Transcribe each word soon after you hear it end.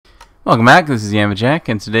Welcome back, this is Yama,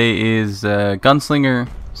 and today is Gunslinger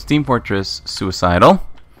Steam Fortress Suicidal.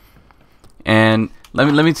 And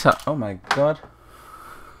let me tell, oh my god.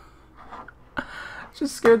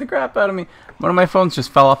 Just scared the crap out of me. One of my phones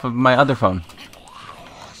just fell off of my other phone.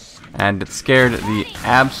 And it scared the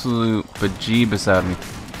absolute bejeebus out of me.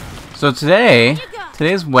 So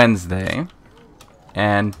today's Wednesday.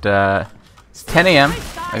 And it's 10 a.m.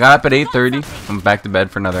 I got up at 8:30. I'm back to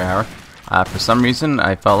bed for another hour. For some reason,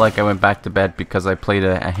 I felt like I went back to bed because I played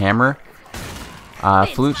a hammer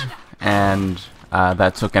flute, and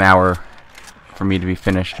that took an hour for me to be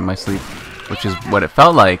finished in my sleep, which is what it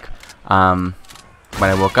felt like when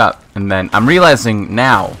I woke up. And then I'm realizing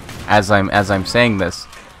now, as I'm saying this,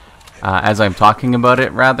 as I'm talking about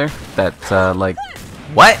it, rather, that like,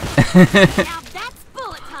 what?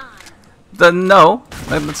 No,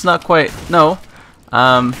 that's not quite. No.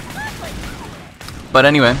 But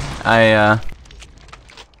anyway, I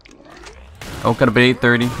woke up at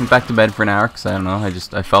 8:30. Went back to bed for an hour because I don't know.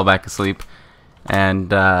 I fell back asleep,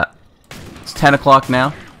 and it's 10 o'clock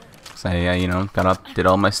now. So I you know, got up, did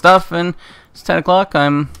all my stuff, and it's 10 o'clock.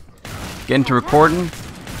 I'm getting to recording.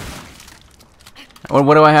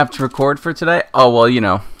 What do I have to record for today? Oh well, you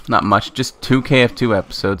know, not much. Just 2 KF2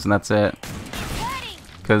 episodes, and that's it.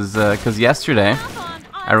 Because yesterday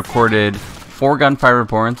I recorded 4 Gunfire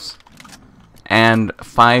Reborns and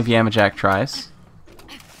 5 Yamajack tries.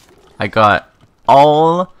 I got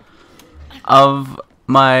all of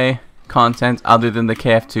my content other than the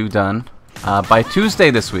KF2 done by Tuesday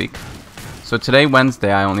this week. So today,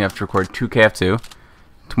 Wednesday, I only have to record 2 KF2.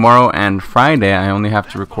 Tomorrow and Friday, I only have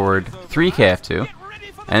to record 3 KF2.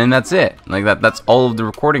 And then that's it. Like that's all of the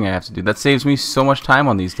recording I have to do. That saves me so much time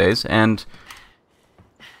on these days, and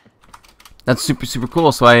that's super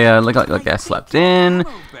cool. So I like I slept in,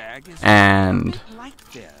 and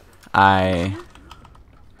I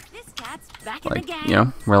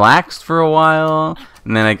relaxed for a while,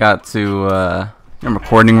 and then I got to I'm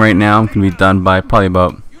recording right now. I'm gonna be done by probably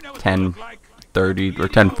about 10:30 or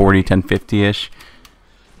 10:40, 10:50 ish.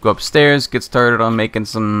 Go upstairs, get started on making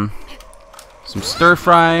some stir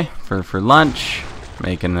fry for lunch.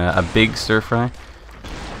 Making a big stir fry.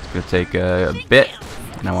 It's gonna take a bit.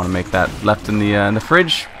 And I want to make that left in the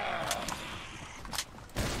fridge.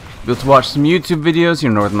 Be able to watch some YouTube videos. You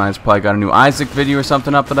know, Northern Lions probably got a new Isaac video or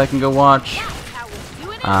something up that I can go watch.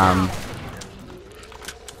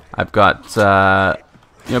 I've got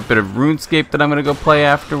you know, a bit of RuneScape that I'm gonna go play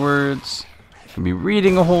afterwards. Gonna be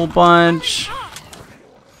reading a whole bunch.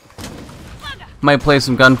 Might play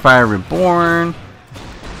some Gunfire Reborn.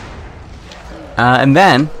 And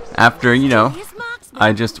then after, you know,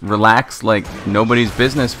 I just relax like nobody's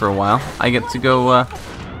business for a while, I get to go,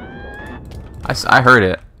 I heard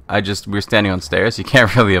it. We were standing on stairs. You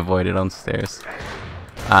can't really avoid it on stairs.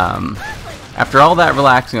 After all that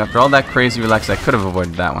relaxing, after all that crazy relaxing, I could have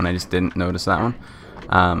avoided that one. I just didn't notice that one.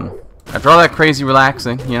 After all that crazy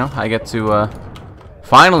relaxing, you know, I get to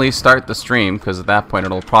finally start the stream, because at that point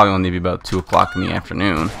it'll probably only be about 2 o'clock in the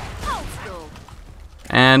afternoon.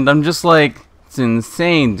 And I'm just like, it's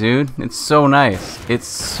insane, dude. It's so nice. It's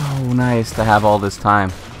so nice to have all this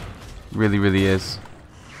time. Really is.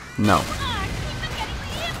 No.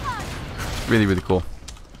 Really cool.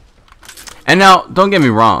 And now, don't get me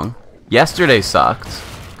wrong. Yesterday sucked.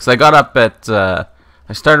 Because I got up at, I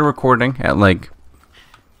started recording at like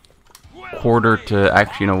quarter to,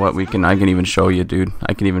 actually, you know what, I can even show you, dude.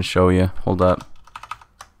 I can even show you. Hold up.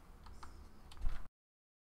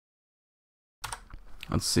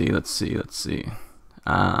 Let's see.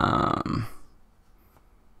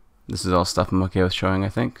 This is all stuff I'm okay with showing, I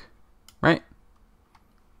think. Right?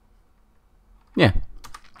 Yeah.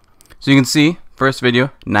 So you can see, first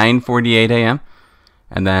video, 9:48 a.m.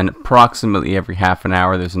 And then approximately every half an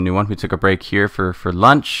hour there's a new one. We took a break here for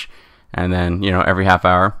lunch. And then, you know, every half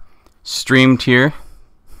hour. Streamed here.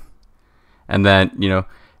 And then, you know,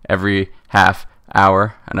 every half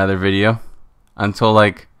hour another video. Until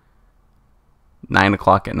like 9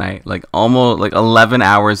 o'clock at night, like almost like 11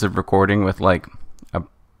 hours of recording with like a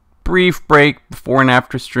brief break before and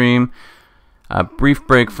after stream, a brief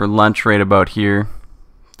break for lunch right about here.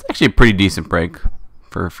 It's actually a pretty decent break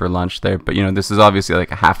for lunch there, but you know, this is obviously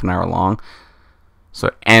like a half an hour long, so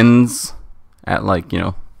it ends at like, you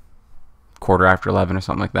know, quarter after 11 or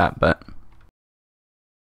something like that. But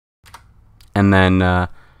and then or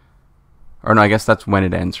no, I guess that's when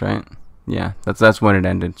it ends, right? Yeah, that's when it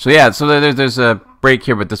ended. So yeah, so there's a break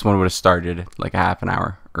here, but this one would have started like a half an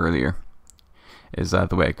hour earlier. Is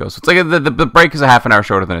the way it goes. So it's like the break is a half an hour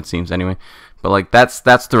shorter than it seems anyway. But like that's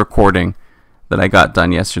the recording that I got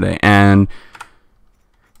done yesterday, and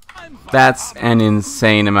that's an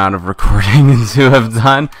insane amount of recording to have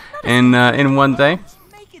done in one day.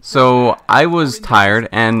 So I was tired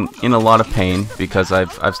and in a lot of pain because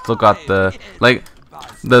I've still got the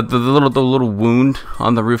little wound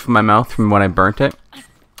on the roof of my mouth from when I burnt it.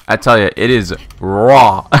 I tell you, it is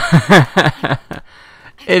raw.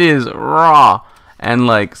 It is raw and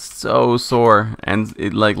like so sore,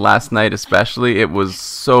 and like last night especially, it was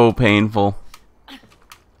so painful.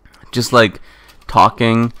 Just like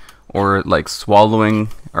talking or like swallowing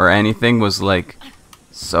or anything was like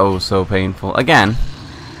so painful. Again,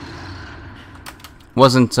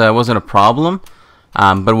 wasn't a problem,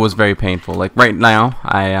 but it was very painful. Like right now,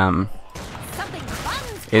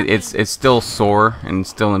 it's still sore and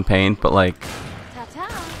still in pain, but like,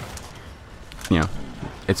 you know,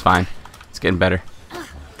 it's fine. It's getting better.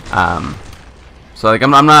 So like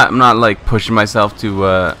I'm not like pushing myself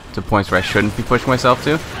to points where I shouldn't be pushing myself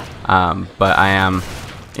to, but I am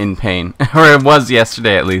in pain, or it was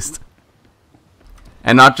yesterday at least,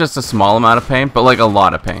 and not just a small amount of pain, but like a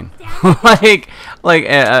lot of pain, like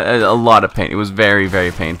a lot of pain. It was very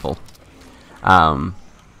painful.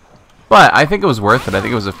 But I think it was worth it. I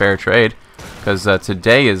think it was a fair trade, because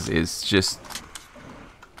today is just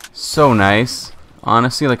so nice.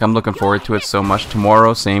 Honestly, like I'm looking forward to it so much.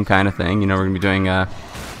 Tomorrow, same kind of thing. You know, we're gonna be doing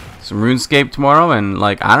some RuneScape tomorrow, and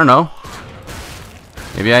like I don't know,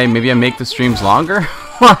 maybe I make the streams longer.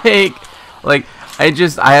 like I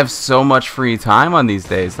have so much free time on these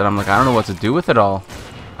days that I'm like I don't know what to do with it all.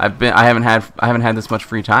 I haven't had this much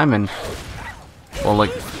free time in, well,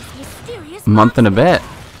 like a month and a bit.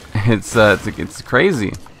 It's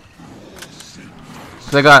crazy.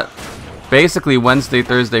 'Cause I got basically Wednesday,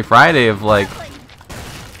 Thursday, Friday of like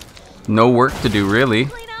no work to do really.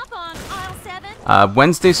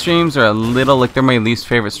 Wednesday streams are a little like they're my least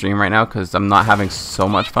favorite stream right now because I'm not having so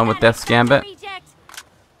much fun with Death's Gambit.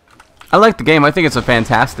 I like the game. I think it's a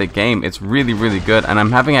fantastic game. It's really good, and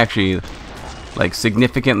I'm having actually like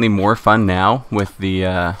significantly more fun now with the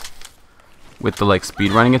like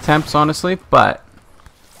speedrunning attempts, honestly. But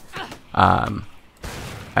I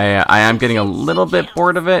am getting a little bit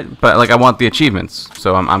bored of it, but like I want the achievements,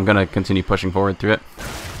 so I'm gonna continue pushing forward through it.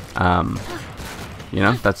 You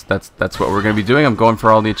know, that's what we're gonna be doing. I'm going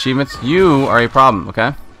for all the achievements. You are a problem,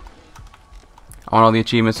 okay? I want all the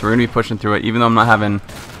achievements. We're gonna be pushing through it, even though I'm not having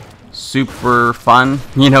super fun,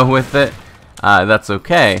 you know, with it. That's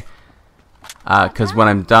okay, because when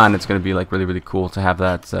I'm done, it's gonna be like really cool to have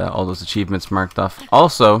that all those achievements marked off.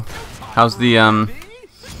 Also, how's the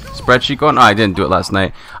spreadsheet going? Oh, I didn't do it last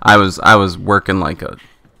night. I was working like a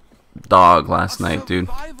dog last night, dude,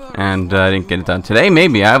 and I didn't get it done today.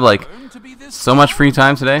 Maybe I have like so much free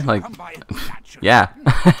time today, like yeah.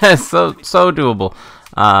 so doable.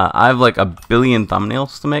 I have like a billion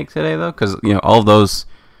thumbnails to make today though, because you know all of those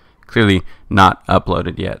clearly not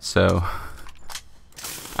uploaded yet, so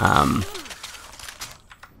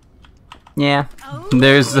yeah,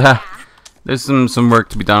 there's some work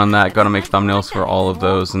to be done on that. Gotta make thumbnails for all of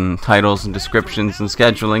those, and titles and descriptions and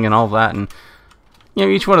scheduling and all of that, and you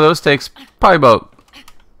know each one of those takes probably about,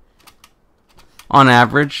 on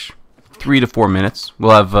average, 3 to 4 minutes.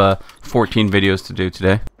 We'll have 14 videos to do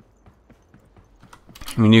today.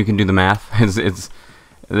 I mean, you can do the math.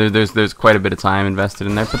 There's quite a bit of time invested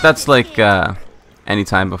in there, but that's like any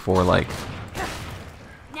time before like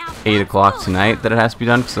 8 o'clock tonight that it has to be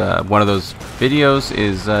done, because one of those videos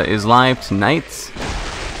is live tonight.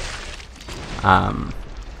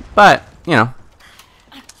 But you know,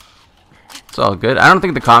 it's all good. I don't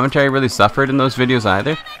think the commentary really suffered in those videos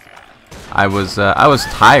either. I was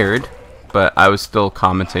tired, but I was still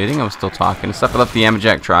commentating. I was still talking and stuff. I left the Yama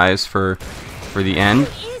tries for the end,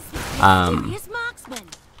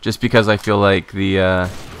 just because I feel like the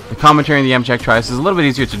commentary in the Yama tries is a little bit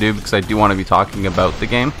easier to do, because I do want to be talking about the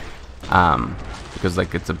game, because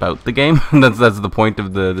like it's about the game. that's the point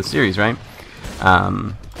of the series, right?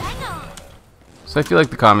 So I feel like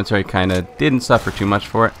the commentary kind of didn't suffer too much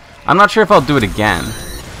for it. I'm not sure if I'll do it again.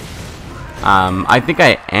 I think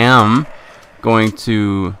I am going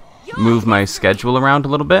to move my schedule around a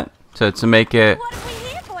little bit to make it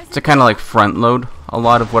to kind of like front load a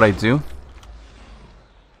lot of what I do,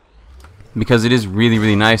 because it is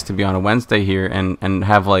really nice to be on a Wednesday here and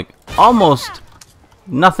have like almost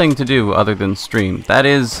nothing to do other than stream. That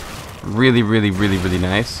is really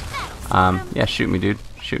nice. Yeah, shoot me, dude,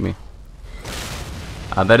 shoot me.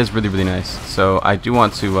 That is really nice. So I do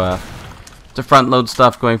want to front load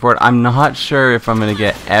stuff going forward. I'm not sure if I'm gonna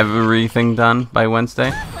get everything done by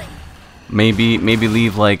Wednesday. Maybe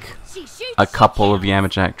leave like a couple of Yama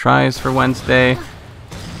tries for Wednesday.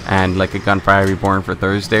 and like a Gunfire Reborn for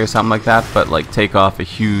Thursday or something like that, but like take off a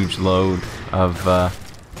huge load of the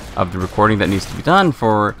recording that needs to be done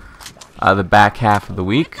for the back half of the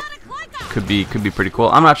week. Could be pretty cool.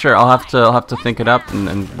 I'm not sure. I'll have to think it up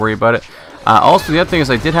and worry about it. Also, the other thing is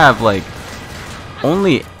I did have like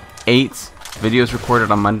only 8 videos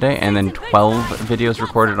recorded on Monday and then 12 videos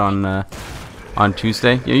recorded on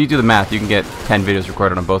Tuesday. You know, you do the math. You can get 10 videos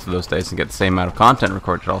recorded on both of those days and get the same amount of content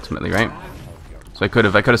recorded ultimately, right? So I could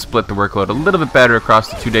have split the workload a little bit better across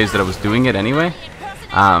the 2 days that I was doing it anyway.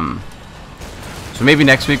 So maybe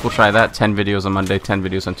next week we'll try that. 10 videos on Monday, 10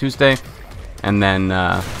 videos on Tuesday, and then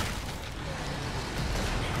I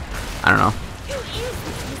don't know,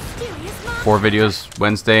 4 videos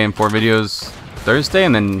Wednesday and 4 videos Thursday,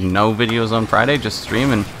 and then no videos on Friday. Just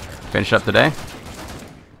stream and finish up the day.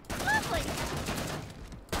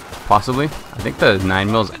 Possibly. I think the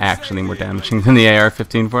 9mm is actually more damaging than the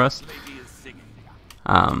AR-15 for us.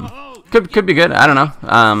 Could be good. I don't know.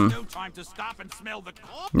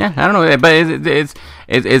 Yeah, I don't know. But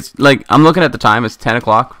it's like I'm looking at the time. It's 10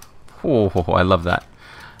 o'clock. Oh, I love that.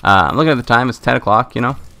 I'm looking at the time. It's 10 o'clock. You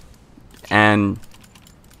know, and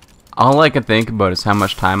all I can think about is how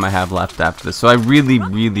much time I have left after this. So I really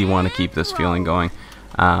want to keep this feeling going,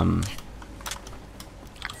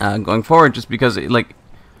 going forward. Just because, like,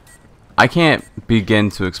 I can't begin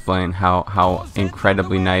to explain how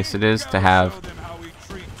incredibly nice it is to have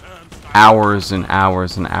hours and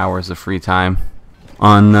hours and hours of free time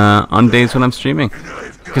on days when I'm streaming.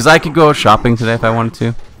 Because I could go shopping today if I wanted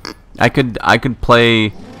to. I could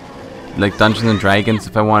play like Dungeons and Dragons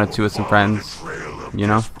if I wanted to with some friends. You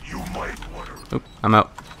know. Oop, I'm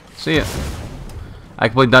out. See ya. I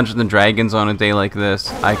could play Dungeons and Dragons on a day like this.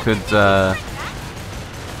 I could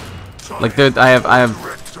like I have.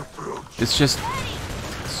 It's just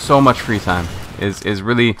so much free time. Is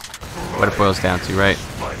really what it boils down to, right?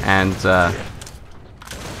 And where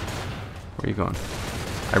are you going?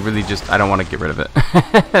 I don't want to get rid of it.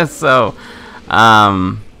 So,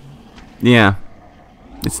 yeah,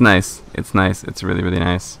 it's nice. It's nice. It's really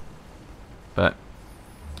nice. But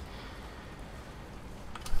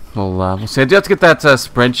we'll see. I do have to get that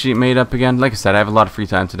spreadsheet made up again. Like I said, I have a lot of free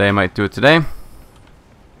time today. I might do it today.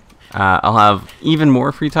 I'll have even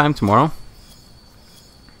more free time tomorrow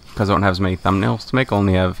because I don't have as many thumbnails to make. I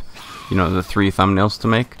only have, you know, the 3 thumbnails to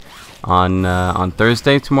make on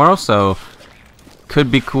Thursday tomorrow. So could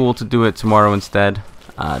be cool to do it tomorrow instead,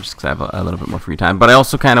 just because I have a little bit more free time. But I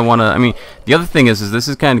also kind of want to. I mean, the other thing is this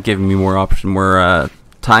is kind of giving me more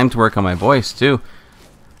time to work on my voice too,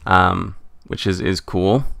 which is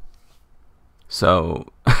cool. So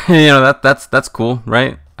you know, that's cool,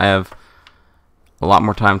 right? I have a lot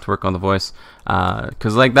more time to work on the voice,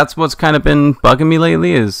 because like that's what's kind of been bugging me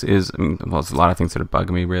lately. Is I mean, well, there's a lot of things that are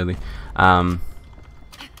bugging me really,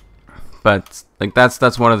 but like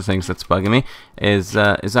that's one of the things that's bugging me is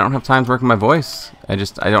I don't have time to work on my voice. I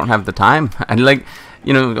don't have the time. And like,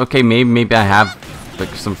 you know, okay, maybe I have like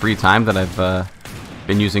some free time that I've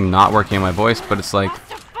been using not working on my voice, but it's like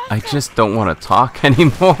I just don't want to talk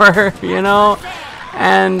anymore, you know,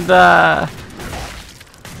 and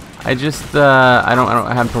I just I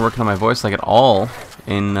haven't been working on my voice like at all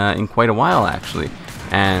in quite a while actually,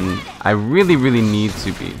 and I really need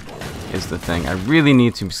to be, is the thing. I really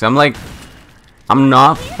need to, because I'm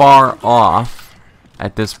not far off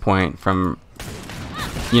at this point from,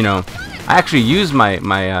 you know, I actually use my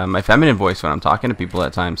feminine voice when I'm talking to people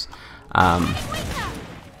at times, and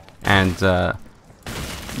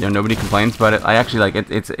you know, nobody complains about it. I actually like it.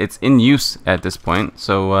 It's in use at this point.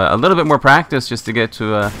 So a little bit more practice just to get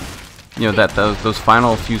to you know, those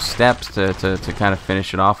final few steps to kind of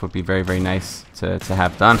finish it off would be very nice to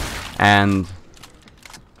have done. And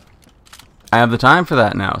I have the time for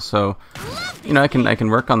that now. So you know, I can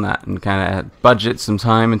work on that and kind of budget some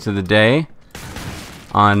time into the day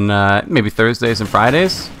on maybe Thursdays and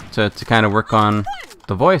Fridays to kind of work on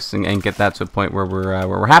the voice and get that to a point where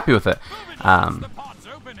we're happy with it.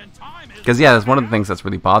 Because yeah, that's one of the things that's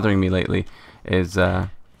really bothering me lately is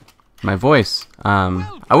my voice. I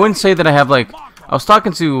wouldn't say that I have like. I was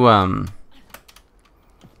talking to one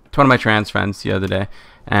of my trans friends the other day,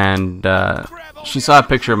 and she saw a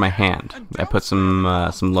picture of my hand. I put some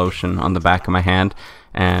lotion on the back of my hand,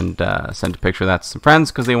 and sent a picture of that to some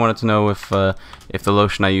friends because they wanted to know if the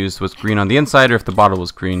lotion I used was green on the inside or if the bottle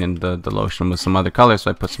was green and the lotion was some other color.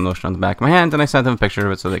 So I put some lotion on the back of my hand and I sent them a picture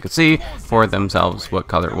of it so they could see for themselves what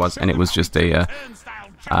color it was, and it was just a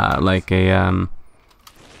like a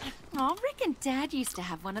Oh, Rick and Dad used to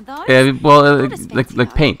have one of those. yeah, well,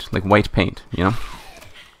 like paint, like white paint, you know,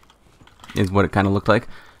 is what it kind of looked like.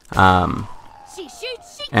 She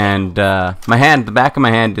shoots, she And my hand, the back of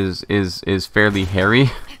my hand is fairly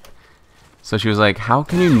hairy. So she was like, how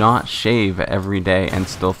can you not shave every day and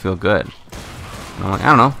still feel good? And I'm like,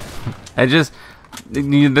 I don't know. I just,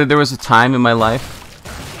 there was a time in my life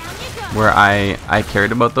where I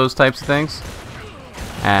cared about those types of things.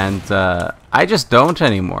 And I just don't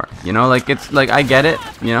anymore. You know, like, it's like, I get it,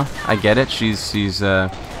 you know, I get it. She's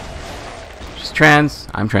trans,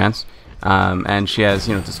 I'm trans. And she has,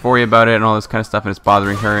 you know, dysphoria about it and all this kind of stuff, and it's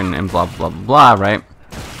bothering her and blah, blah, blah, blah, right?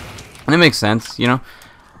 And it makes sense, you know.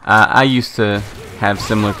 I used to have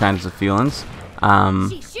similar kinds of feelings,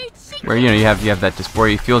 where, you know, you have that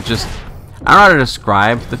dysphoria. You feel just, I don't know how to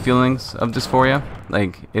describe the feelings of dysphoria.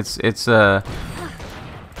 Like, it's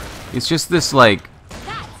just this, like,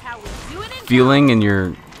 feeling in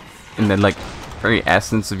the, like, very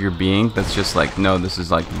essence of your being that's just like, no, this is,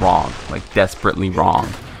 like, wrong, like, desperately wrong.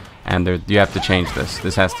 And you have to change this.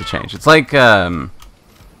 This has to change. It's like, I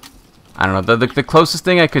don't know. The closest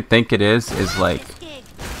thing I could think it is like,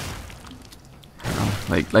 I don't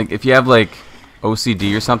know, like if you have like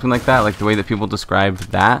OCD or something like that, like the way that people describe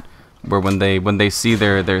that, where when they see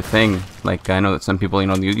their thing, like I know that some people, you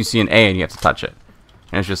know, you see an A and you have to touch it,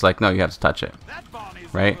 and it's just like, no, you have to touch it,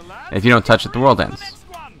 right? And if you don't touch it, the world ends,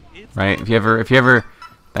 right? If you ever,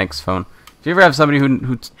 thanks phone. If you ever have somebody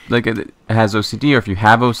who like has OCD, or if you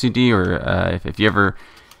have OCD, or if you ever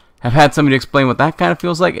have had somebody explain what that kind of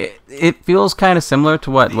feels like, it feels kind of similar to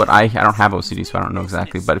what I don't have OCD, so I don't know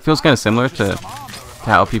exactly, but it feels kind of similar to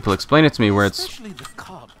how people explain it to me, where it's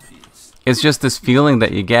just this feeling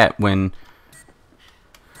that you get when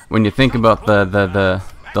you think about the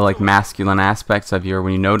like masculine aspects of you, or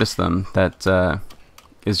when you notice them, that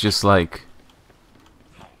is just like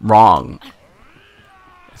wrong.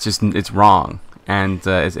 It's wrong, and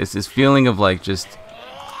it's this feeling of like just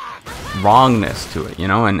wrongness to it, you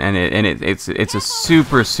know, and it's a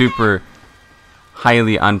super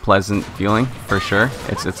highly unpleasant feeling, for sure.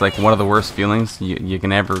 It's like one of the worst feelings you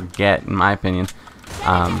can ever get, in my opinion.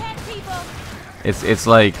 It's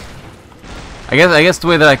like, I guess the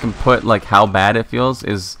way that I can put like how bad it feels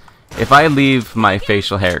is, if I leave my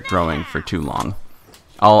facial hair growing for too long,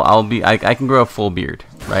 I can grow a full beard,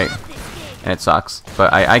 right? And it sucks,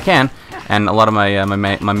 but I can. And a lot of my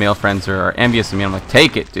my male friends are envious of me. I'm like,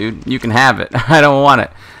 take it, dude. You can have it. I don't want it.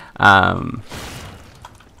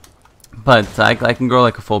 But I can grow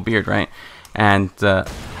like a full beard, right? And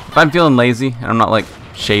if I'm feeling lazy and I'm not like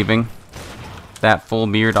shaving that full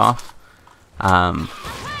beard off,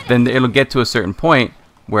 then it'll get to a certain point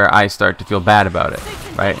where I start to feel bad about it,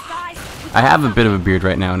 right? I have a bit of a beard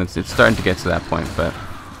right now, and it's starting to get to that point, but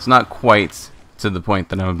it's not quite to the point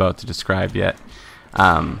that I'm about to describe yet.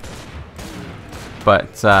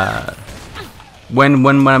 But when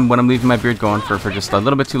I'm leaving my beard going for just a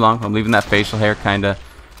little bit too long, I'm leaving that facial hair kind of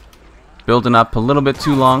building up a little bit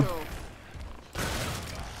too long,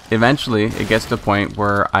 eventually it gets to a point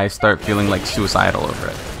where I start feeling like suicidal over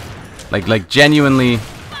it. Like genuinely,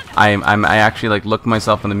 I actually like look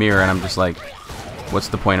myself in the mirror and I'm just like, what's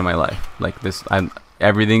the point of my life? Like this,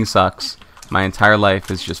 everything sucks. My entire life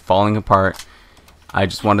is just falling apart. I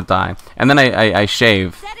just want to die. And then I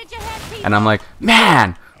shave, and I'm like,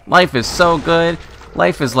 man, life is so good.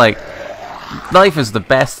 Life is the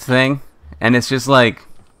best thing. And it's just like,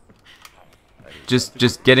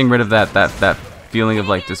 just getting rid of that feeling of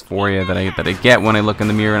like dysphoria that I get when I look in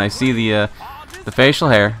the mirror and I see the facial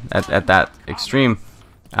hair at that extreme.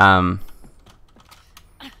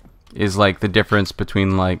 Is like the difference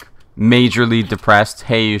between like majorly depressed,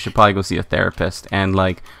 hey, you should probably go see a therapist, and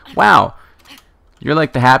like, wow, you're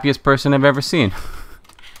like the happiest person I've ever seen.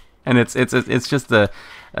 And it's just a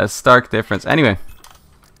stark difference. Anyway,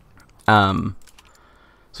 so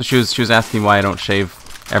she was asking why I don't shave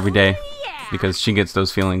every day, because she gets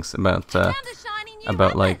those feelings about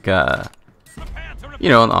like you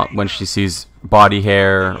know, when she sees body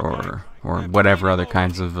hair or whatever other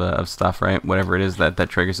kinds of stuff, right? Whatever it is that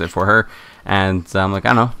triggers it for her. And I'm like,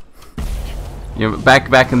 I don't know. You know,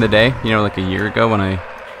 back in the day, you know, like a year ago when I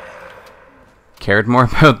cared more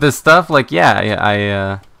about this stuff, like,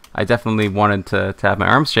 yeah, I definitely wanted to have my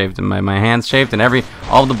arms shaved and my hands shaved and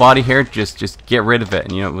all the body hair, just get rid of it.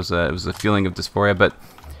 And you know, it was a feeling of dysphoria,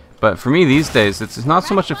 but for me these days, it's not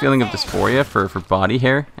so much a feeling of dysphoria for body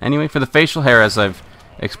hair. Anyway, for the facial hair, as I've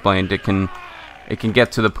explained, it can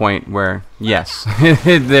get to the point where, yes,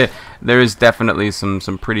 there is definitely some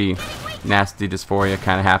pretty nasty dysphoria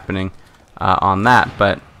kind of happening on that.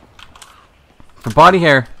 But for body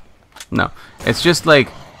hair, no. It's just like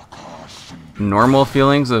normal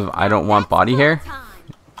feelings of I don't want body hair,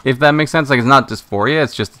 if that makes sense. Like, it's not dysphoria,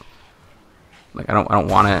 it's just like I don't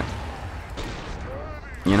want it.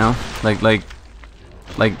 You know, like a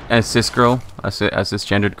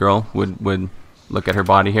cisgendered girl would look at her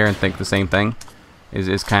body hair and think the same thing.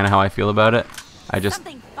 Is kind of how I feel about it.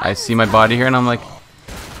 I see my body hair and I'm like,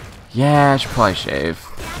 yeah, I should probably shave.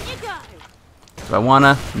 Do I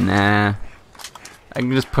wanna? Nah. I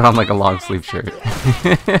can just put on like a long sleeve shirt.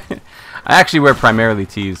 I actually wear primarily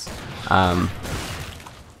tees. But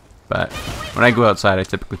when I go outside, I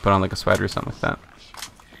typically put on like a sweater or something like that.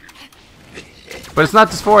 But it's not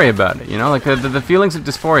dysphoria about it, you know? Like the feelings of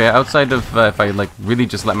dysphoria outside of if I like really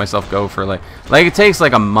just let myself go for like it takes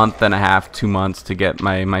like a month and a half, 2 months to get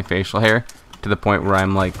my facial hair to the point where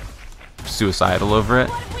I'm like suicidal over it.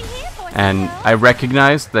 And I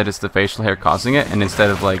recognize that it's the facial hair causing it, and instead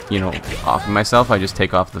of like, you know, offing myself, I just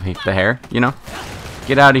take off the hair, you know?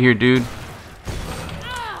 Get out of here, dude.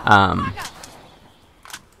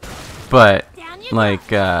 But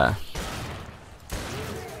like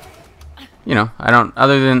you know, I don't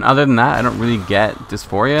other than that, I don't really get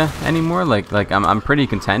dysphoria anymore. Like I'm pretty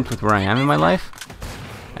content with where I am in my life.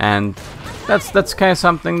 And that's kind of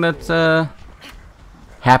something that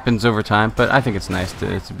happens over time, but I think it's nice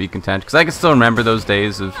to be content, because I can still remember those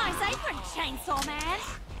days of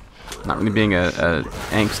not really being a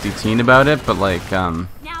angsty teen about it, but like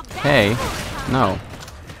hey, no,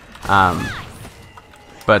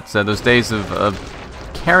 but those days of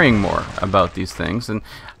caring more about these things. And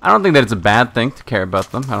I don't think that it's a bad thing to care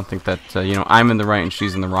about them. I don't think that you know, I'm in the right and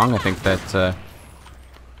she's in the wrong. I think that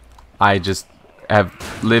I just have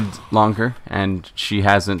lived longer and she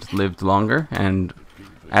hasn't lived longer, and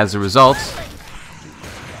as a result,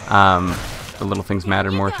 the little things matter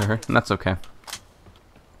more to her, and that's okay.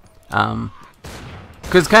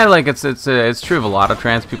 Because kind of like it's true of a lot of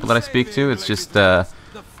trans people that I speak to. It's just at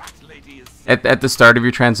the start of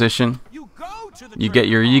your transition, you get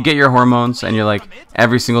your hormones, and you're like,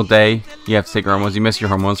 every single day you have to take your hormones. You miss your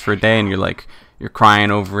hormones for a day, and you're crying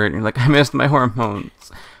over it. And you're like, I missed my hormones.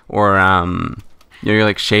 Or you know, you're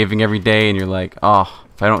like shaving every day, and you're like, oh,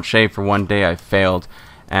 if I don't shave for one day, I failed.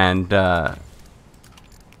 And then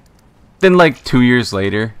like 2 years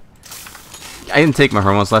later, I didn't take my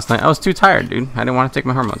hormones last night. I was too tired, dude. I didn't want to take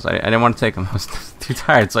my hormones. I didn't want to take them. I was too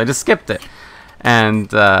tired, so I just skipped it.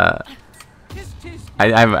 And I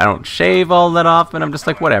don't shave all that often. I'm just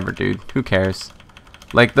like, whatever, dude. Who cares?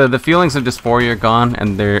 Like the feelings of dysphoria are gone,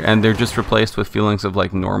 and they're just replaced with feelings of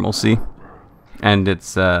like normalcy. And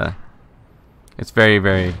it's very,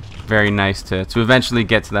 very, very nice to eventually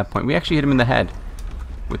get to that point. We actually hit him in the head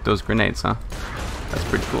with those grenades, huh? That's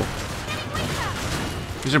pretty cool.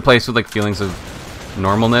 Just replaced with like feelings of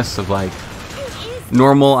normalness, of like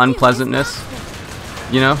normal unpleasantness,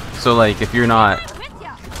 you know? So like if you're not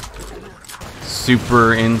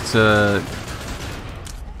super into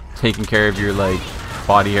taking care of your like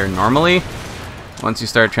body hair normally, once you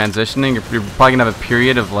start transitioning, you're probably gonna have a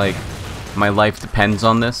period of like, my life depends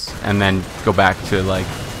on this, and then go back to like,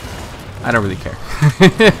 I don't really care.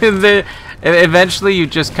 Eventually you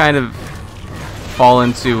just kind of fall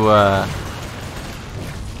into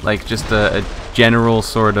like just a general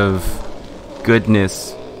sort of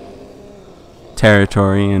goodness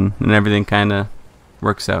territory, and everything kind of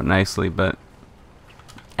works out nicely. But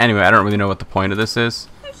anyway, I don't really know what the point of this is.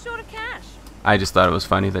 Who's short of cash? I just thought it was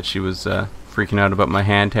funny that she was freaking out about my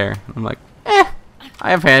hand hair. I'm like, I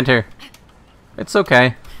have hand hair. It's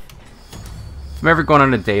okay. If I'm ever going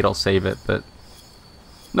on a date, I'll save it, but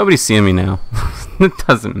nobody's seeing me now. It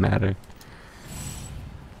doesn't matter.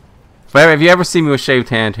 But if you ever see me with shaved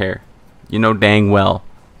hand hair, you know dang well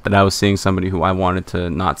that I was seeing somebody who I wanted to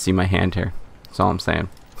not see my hand hair. That's all I'm saying.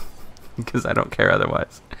 Because I don't care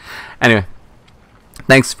otherwise. Anyway,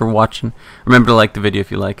 thanks for watching. Remember to like the video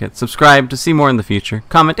if you like it. Subscribe to see more in the future.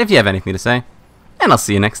 Comment if you have anything to say. And I'll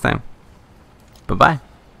see you next time. Bye-bye.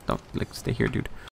 Don't, like, stay here, dude.